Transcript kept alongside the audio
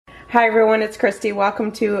Hi everyone, it's Kristi.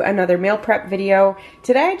 Welcome to another meal prep video.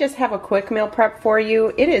 Today I just have a quick meal prep for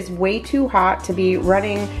you. It is way too hot to be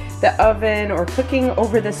running the oven or cooking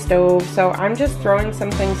over the stove, so I'm just throwing some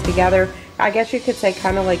things together. I guess you could say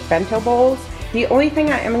kind of like bento bowls. The only thing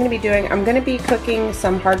I am going to be doing, I'm going to be cooking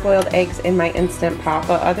some hard-boiled eggs in my Instant Pot,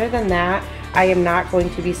 but other than that, I am not going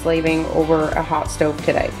to be slaving over a hot stove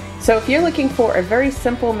today. So if you're looking for a very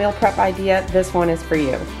simple meal prep idea, this one is for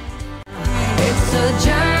you. It's a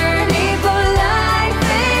journey.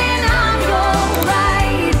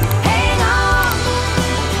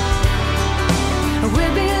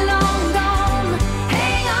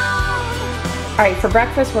 Alright, for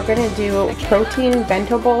breakfast we're going to do protein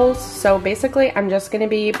bento bowls. So basically I'm just going to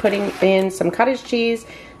be putting in some cottage cheese,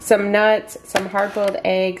 some nuts, some hard-boiled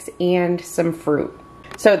eggs, and some fruit.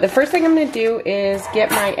 So the first thing I'm going to do is get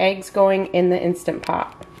my eggs going in the Instant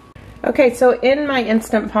Pot. Okay, so in my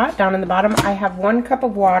Instant Pot, down in the bottom, I have 1 cup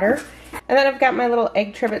of water. And then I've got my little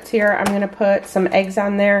egg trivets here. I'm going to put some eggs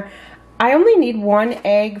on there. I only need 1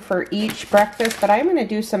 egg for each breakfast, but I'm going to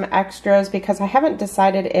do some extras because I haven't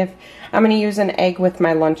decided if I'm going to use an egg with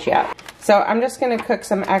my lunch yet. So I'm just going to cook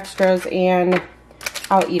some extras and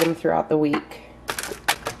I'll eat them throughout the week.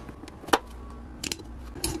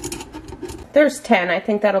 There's 10. I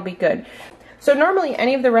think that'll be good. So normally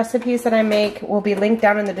any of the recipes that I make will be linked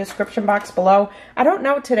down in the description box below. I don't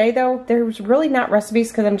know today though, there's really not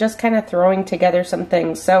recipes because I'm just kind of throwing together some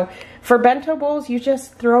things. So for bento bowls, you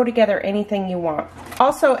just throw together anything you want.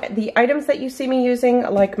 Also, the items that you see me using,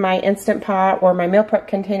 like my Instant Pot or my meal prep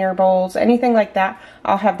container bowls, anything like that,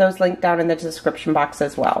 I'll have those linked down in the description box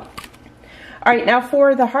as well. Alright, now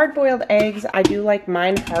for the hard-boiled eggs, I do like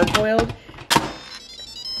mine hard-boiled.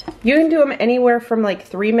 You can do them anywhere from like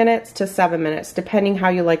 3 minutes to 7 minutes, depending how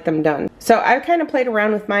you like them done. So I kind of played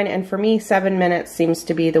around with mine, and for me, 7 minutes seems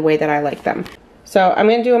to be the way that I like them. So I'm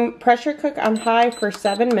going to do them pressure cook on high for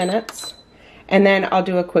 7 minutes, and then I'll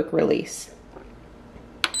do a quick release.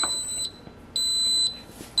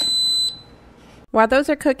 While those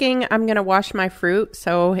are cooking, I'm going to wash my fruit.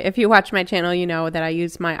 So if you watch my channel, you know that I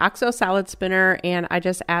use my OXO salad spinner and I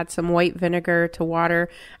just add some white vinegar to water.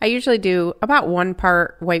 I usually do about 1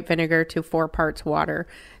 part white vinegar to 4 parts water.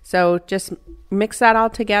 So just mix that all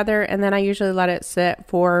together, and then I usually let it sit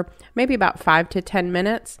for maybe about 5 to 10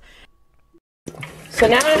 minutes. So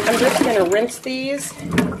now I'm just going to rinse these,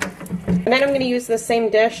 and then I'm going to use the same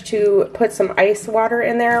dish to put some ice water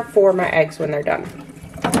in there for my eggs when they're done.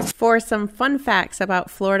 For some fun facts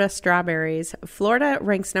about Florida strawberries, Florida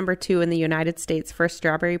ranks number 2 in the United States for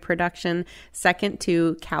strawberry production, second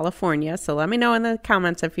to California. So let me know in the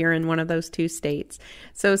comments if you're in one of those 2 states.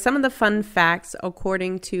 So some of the fun facts,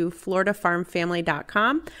 according to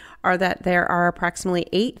FloridaFarmFamily.com, are that there are approximately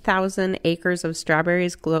 8,000 acres of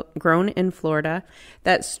strawberries grown in Florida,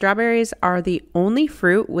 that strawberries are the only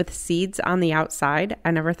fruit with seeds on the outside.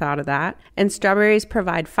 I never thought of that. And strawberries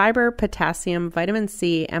provide fiber, potassium, vitamin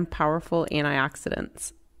C, and powerful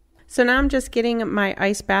antioxidants. So now I'm just getting my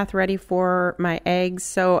ice bath ready for my eggs.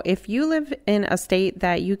 So if you live in a state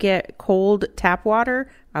that you get cold tap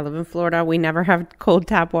water, I live in Florida, we never have cold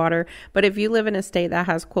tap water, but if you live in a state that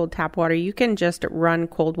has cold tap water, you can just run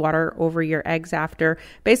cold water over your eggs after.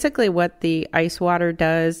 Basically what the ice water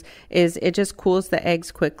does is it just cools the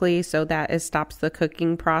eggs quickly so that it stops the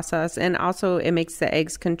cooking process, and also it makes the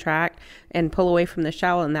eggs contract and pull away from the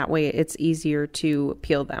shell, and that way it's easier to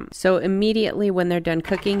peel them. So immediately when they're done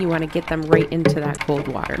cooking, you want to get them right into that cold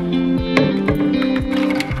water.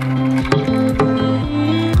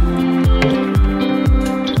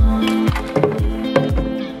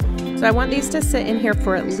 So I want these to sit in here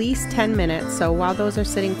for at least 10 minutes. So while those are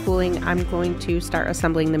sitting cooling, I'm going to start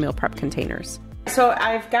assembling the meal prep containers. So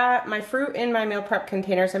I've got my fruit in my meal prep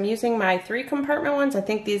containers. I'm using my 3 compartment ones. I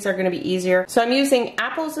think these are going to be easier. So I'm using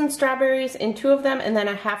apples and strawberries in 2 of them, and then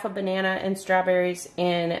a half a banana and strawberries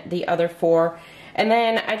in the other 4. And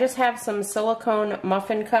then I just have some silicone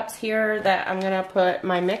muffin cups here that I'm going to put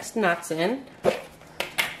my mixed nuts in.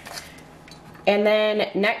 And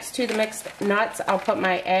then next to the mixed nuts, I'll put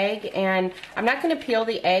my egg, and I'm not going to peel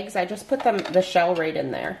the eggs. I just put the shell right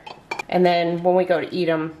in there. And then when we go to eat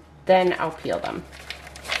them, then I'll peel them.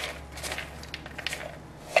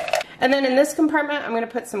 And then in this compartment, I'm going to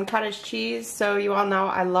put some cottage cheese. So you all know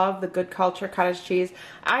I love the Good Culture cottage cheese.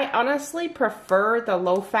 I honestly prefer the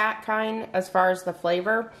low-fat kind as far as the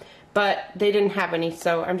flavor, but they didn't have any,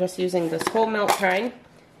 so I'm just using this whole milk kind.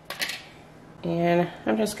 And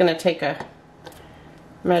I'm just going to take a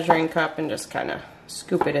measuring cup and just kind of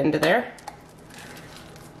scoop it into there.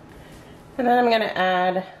 And then I'm going to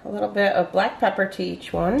add a little bit of black pepper to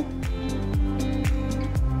each one.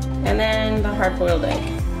 And then the hard-boiled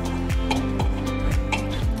egg.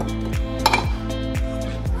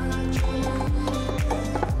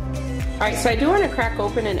 right, so I do want to crack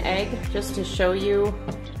open an egg just to show you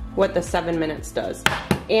what the 7 minutes does.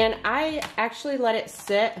 And I actually let it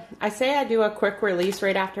sit. I say I do a quick release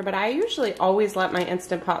right after, but I usually always let my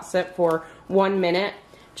Instant Pot sit for 1 minute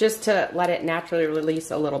just to let it naturally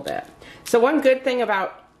release a little bit. So one good thing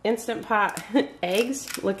about Instant Pot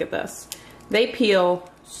eggs, look at this. They peel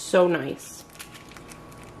so nice.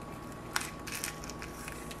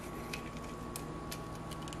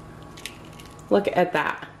 Look at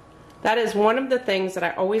that. That is one of the things that I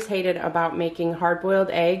always hated about making hard-boiled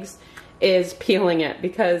eggs is peeling it,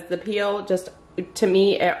 because the peel just, to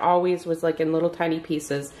me, it always was like in little tiny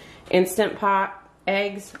pieces. Instant Pot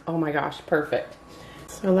eggs, oh my gosh, perfect.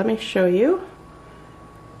 So let me show you.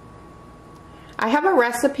 I have a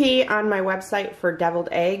recipe on my website for deviled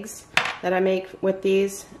eggs that I make with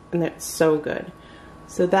these, and it's so good.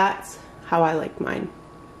 So that's how I like mine.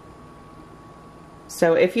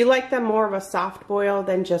 So if you like them more of a soft boil,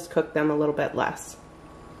 then just cook them a little bit less.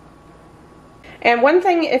 And one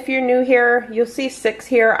thing, if you're new here, you'll see 6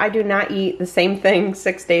 here. I do not eat the same thing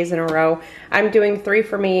 6 days in a row. I'm doing 3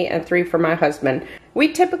 for me and 3 for my husband.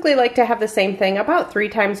 We typically like to have the same thing about 3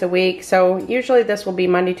 times a week. So usually this will be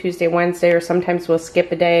Monday, Tuesday, Wednesday, or sometimes we'll skip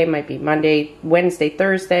a day. It might be Monday, Wednesday,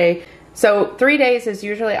 Thursday. So 3 days is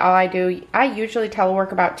usually all I do. I usually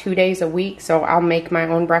telework about 2 days a week, so I'll make my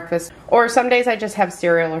own breakfast. Or some days I just have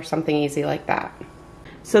cereal or something easy like that.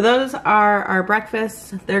 So those are our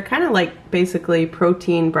breakfasts. They're kind of like basically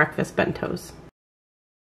protein breakfast bentos.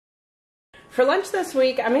 For lunch this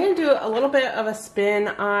week, I'm going to do a little bit of a spin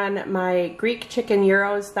on my Greek chicken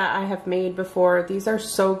gyros that I have made before. These are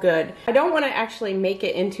so good. I don't want to actually make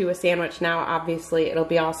it into a sandwich now, obviously. It'll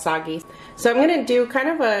be all soggy. So I'm going to do kind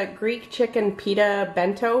of a Greek chicken pita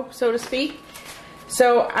bento, so to speak.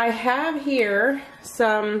 So I have here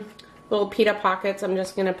some little pita pockets I'm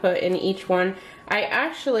just going to put in each one. I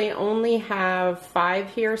actually only have 5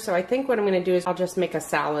 here, so I think what I'm going to do is I'll just make a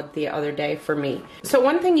salad the other day for me. So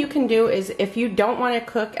one thing you can do is if you don't want to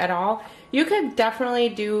cook at all, you could definitely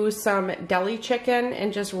do some deli chicken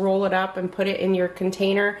and just roll it up and put it in your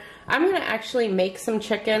container. I'm going to actually make some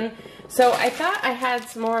chicken. So I thought I had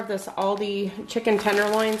some more of this Aldi chicken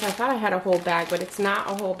tenderloins. I thought I had a whole bag, but it's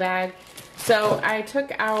not a whole bag. So I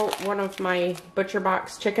took out one of my Butcher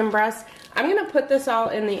Box chicken breasts. I'm going to put this all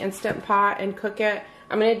in the Instant Pot and cook it.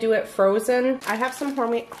 I'm going to do it frozen. I have some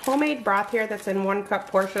homemade broth here that's in 1 cup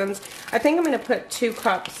portions. I think I'm going to put 2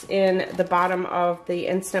 cups in the bottom of the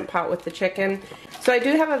Instant Pot with the chicken. So I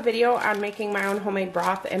do have a video on making my own homemade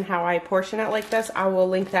broth and how I portion it like this. I will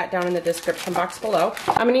link that down in the description box below.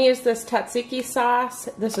 I'm going to use this tzatziki sauce.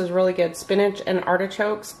 This is really good. Spinach and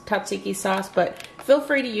artichokes tzatziki sauce, but feel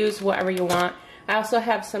free to use whatever you want. I also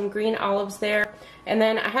have some green olives there. And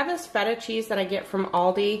then I have this feta cheese that I get from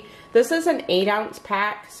Aldi. This is an 8-ounce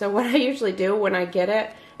pack. So what I usually do when I get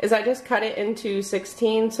it is I just cut it into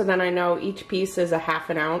 16, so then I know each piece is a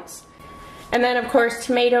 ½ ounce. And then of course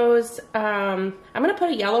tomatoes. I'm going to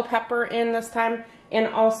put a yellow pepper in this time. And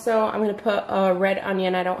also I'm going to put a red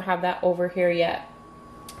onion. I don't have that over here yet.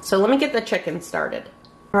 So let me get the chicken started.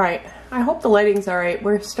 Alright, I hope the lighting's alright.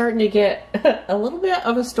 We're starting to get a little bit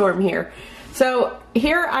of a storm here. So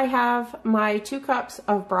here I have my 2 cups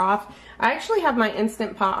of broth. I actually have my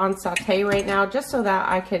Instant Pot on saute right now just so that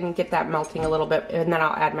I can get that melting a little bit, and then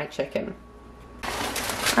I'll add my chicken.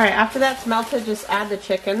 Alright, after that's melted, just add the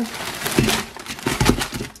chicken.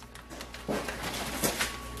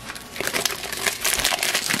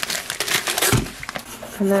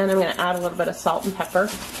 And then I'm going to add a little bit of salt and pepper.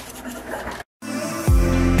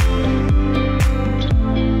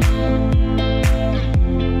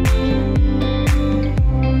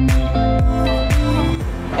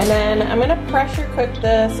 And then I'm going to pressure cook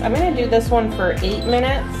this. I'm going to do this one for 8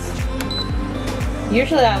 minutes.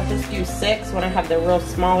 Usually I'll just do 6 when I have the real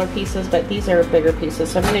smaller pieces, but these are bigger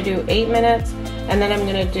pieces. So I'm going to do 8 minutes, and then I'm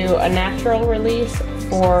going to do a natural release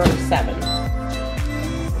for 7.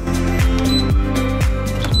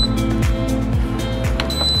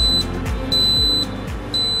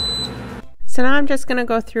 So now I'm just going to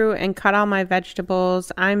go through and cut all my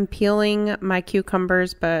vegetables. I'm peeling my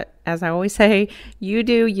cucumbers, but as I always say, you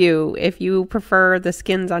do you. If you prefer the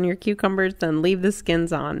skins on your cucumbers, then leave the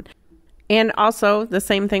skins on. And also the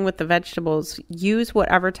same thing with the vegetables. Use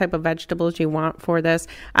whatever type of vegetables you want for this.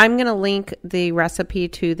 I'm going to link the recipe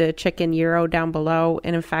to the chicken gyro down below.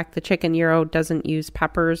 And in fact, the chicken gyro doesn't use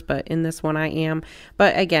peppers, but in this one I am.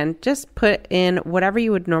 But again, just put in whatever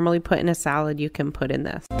you would normally put in a salad, you can put in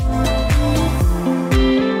this.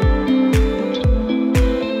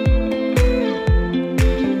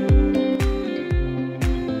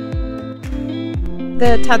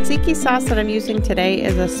 The tzatziki sauce that I'm using today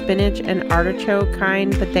is a spinach and artichoke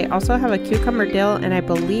kind, but they also have a cucumber dill and I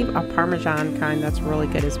believe a Parmesan kind that's really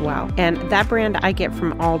good as well. And that brand I get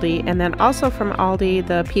from Aldi. And then also from Aldi,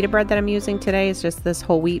 the pita bread that I'm using today is just this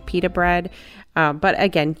whole wheat pita bread. But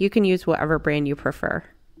again, you can use whatever brand you prefer.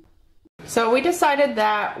 So we decided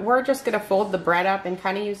that we're just going to fold the bread up and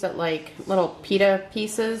kind of use it like little pita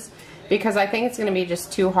pieces, because I think it's going to be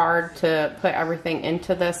just too hard to put everything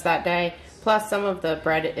into this that day. Plus some of the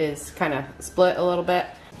bread is kind of split a little bit.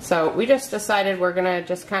 So we just decided we're going to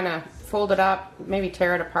just kind of fold it up, maybe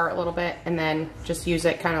tear it apart a little bit, and then just use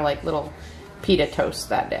it kind of like little pita toast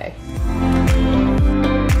that day.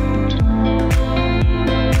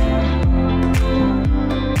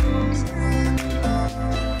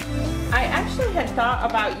 I actually had thought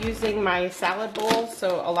about using my salad bowls,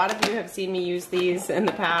 so a lot of you have seen me use these in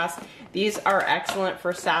the past. These are excellent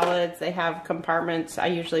for salads. They have compartments. I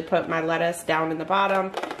usually put my lettuce down in the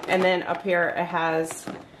bottom, and then up here it has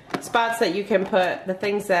spots that you can put the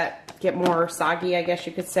things that get more soggy, I guess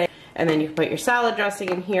you could say, and then you can put your salad dressing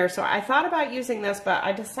in here. So I thought about using this, but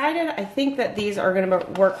I decided I think that these are going to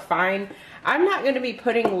work fine. I'm not going to be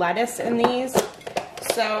putting lettuce in these,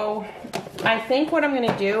 so I think what I'm going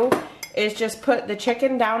to do is just put the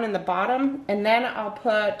chicken down in the bottom, and then I'll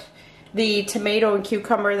put the tomato and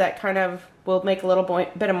cucumber that kind of will make a little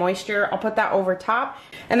bit of moisture. I'll put that over top,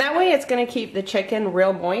 and that way it's going to keep the chicken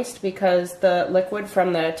real moist because the liquid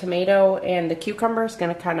from the tomato and the cucumber is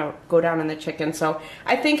going to kind of go down in the chicken. So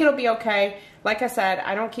I think it'll be okay. Like I said,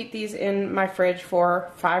 I don't keep these in my fridge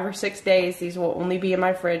for 5 or 6 days. These will only be in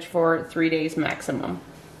my fridge for 3 days maximum.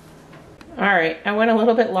 Alright, I went a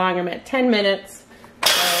little bit long. I'm at 10 minutes. So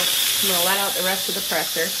I'm going to let out the rest of the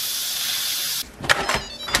pressure.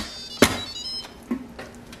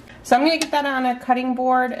 So I'm going to get that on a cutting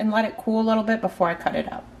board and let it cool a little bit before I cut it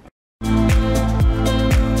up.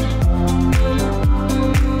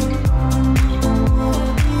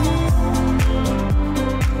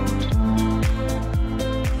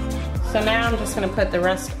 So now I'm just going to put the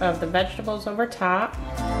rest of the vegetables over top.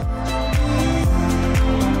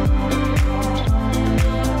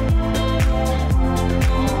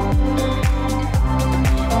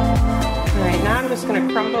 Alright, now I'm just going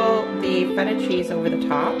to crumble the feta cheese over the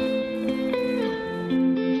top.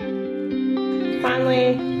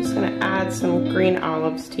 Finally, I'm just going to add some green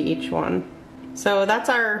olives to each one. So that's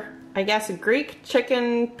our, I guess, Greek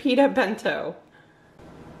chicken pita bento.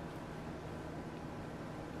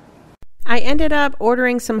 I ended up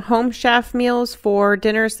ordering some Home Chef meals for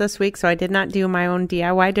dinners this week, so I did not do my own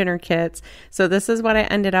DIY dinner kits. So this is what I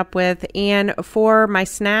ended up with. And for my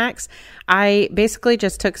snacks, I basically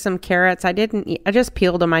just took some carrots. I just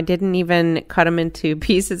peeled them. I didn't even cut them into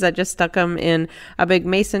pieces. I just stuck them in a big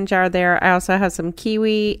mason jar there. I also have some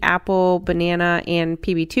kiwi, apple, banana, and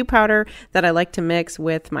PB2 powder that I like to mix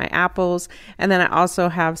with my apples. And then I also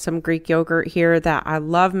have some Greek yogurt here that I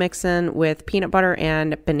love mixing with peanut butter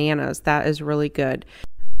and bananas. That is really good.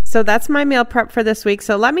 So that's my meal prep for this week.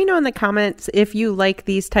 So let me know in the comments if you like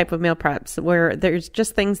these type of meal preps where there's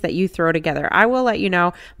just things that you throw together. I will let you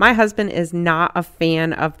know, my husband is not a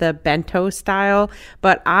fan of the bento style,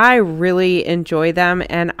 but I really enjoy them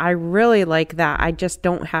and I really like that. I just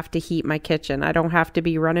don't have to heat my kitchen. I don't have to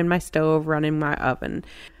be running my stove, running my oven.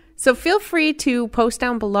 So feel free to post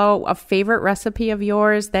down below a favorite recipe of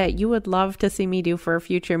yours that you would love to see me do for a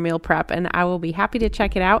future meal prep, and I will be happy to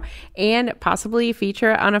check it out and possibly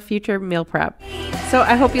feature it on a future meal prep. So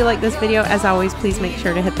I hope you like this video. As always, please make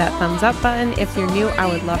sure to hit that thumbs up button. If you're new, I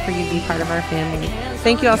would love for you to be part of our family.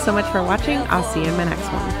 Thank you all so much for watching. I'll see you in my next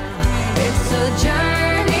one. It's a